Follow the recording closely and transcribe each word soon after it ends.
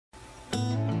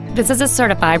This is a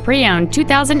certified pre-owned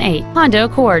 2008 Honda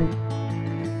Accord.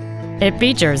 It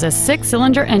features a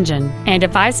 6-cylinder engine and a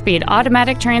 5-speed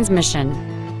automatic transmission.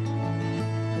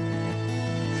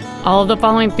 All of the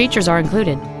following features are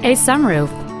included: a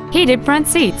sunroof, heated front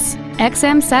seats,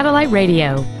 XM satellite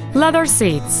radio, leather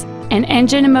seats, an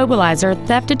engine immobilizer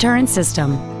theft deterrent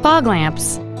system, fog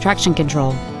lamps, traction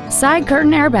control, side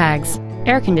curtain airbags,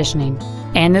 air conditioning,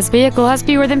 and this vehicle has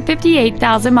fewer than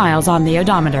 58,000 miles on the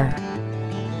odometer.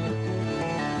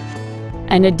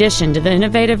 In addition to the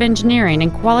innovative engineering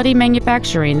and quality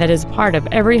manufacturing that is part of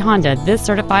every Honda, this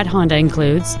certified Honda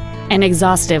includes an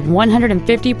exhaustive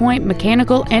 150-point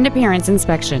mechanical and appearance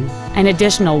inspection, an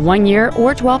additional 1 year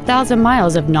or 12,000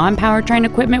 miles of non-powertrain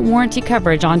equipment warranty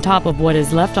coverage on top of what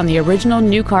is left on the original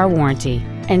new car warranty,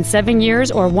 and 7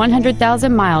 years or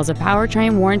 100,000 miles of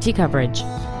powertrain warranty coverage.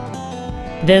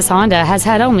 This Honda has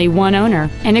had only one owner,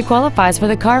 and it qualifies for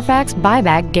the Carfax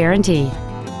buyback guarantee.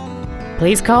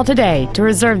 Please call today to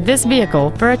reserve this vehicle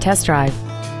for a test drive.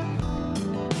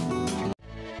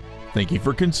 Thank you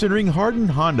for considering Hardin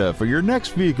Honda for your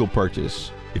next vehicle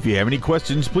purchase. If you have any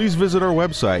questions, please visit our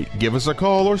website, give us a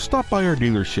call, or stop by our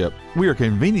dealership. We are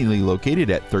conveniently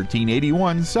located at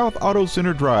 1381 South Auto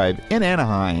Center Drive in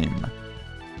Anaheim.